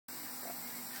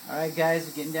Alright guys,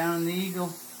 we're getting down on the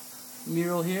Eagle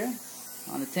mural here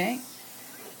on the tank.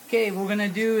 Okay, what we're going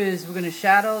to do is we're going to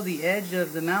shadow the edge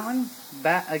of the mountain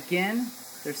back again.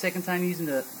 Their second time using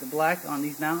the black on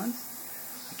these mountains.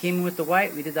 We came in with the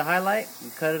white, we did the highlight,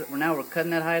 now we're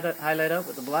cutting that highlight up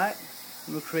with the black,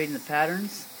 and we're creating the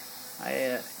patterns.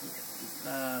 I'd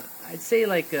say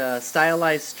like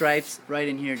stylized stripes right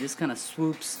in here, just kind of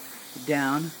swoops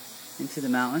down into the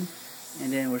mountain,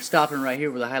 and then we're stopping right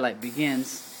here where the highlight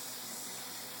begins.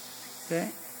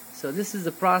 Okay, so this is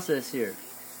the process here.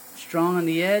 Strong on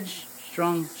the edge,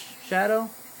 strong shadow,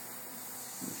 and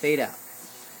fade out.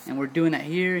 And we're doing that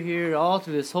here, all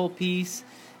through this whole piece.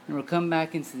 And we'll come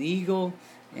back into the Eagle,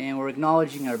 and we're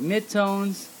acknowledging our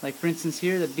midtones. Like for instance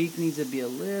here, the beak needs to be a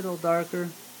little darker.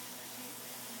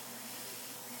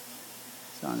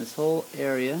 So on this whole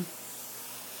area,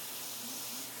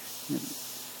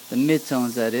 the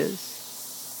midtones that is.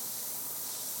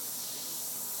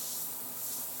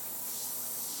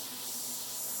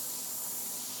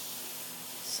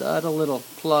 Subtle little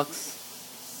plucks,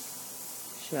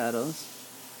 shadows,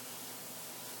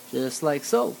 just like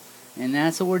so. And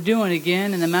that's what we're doing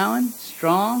again in the mountain.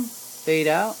 Strong, fade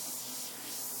out,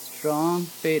 strong,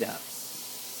 fade out,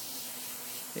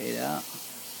 fade out.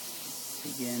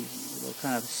 Again, little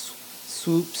kind of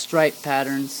swoop stripe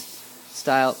patterns,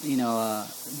 style,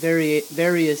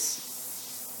 various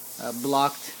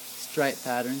blocked stripe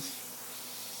patterns,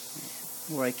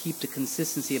 where I keep the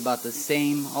consistency about the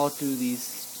same all through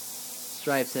these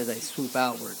stripes as I swoop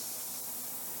outward.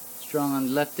 Strong on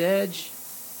the left edge,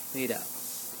 fade out.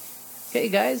 Okay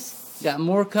guys, got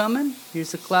more coming. Here's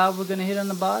the cloud we're going to hit on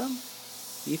the bottom.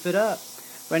 Beef it up.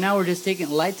 Right now we're just taking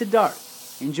light to dark.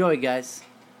 Enjoy guys.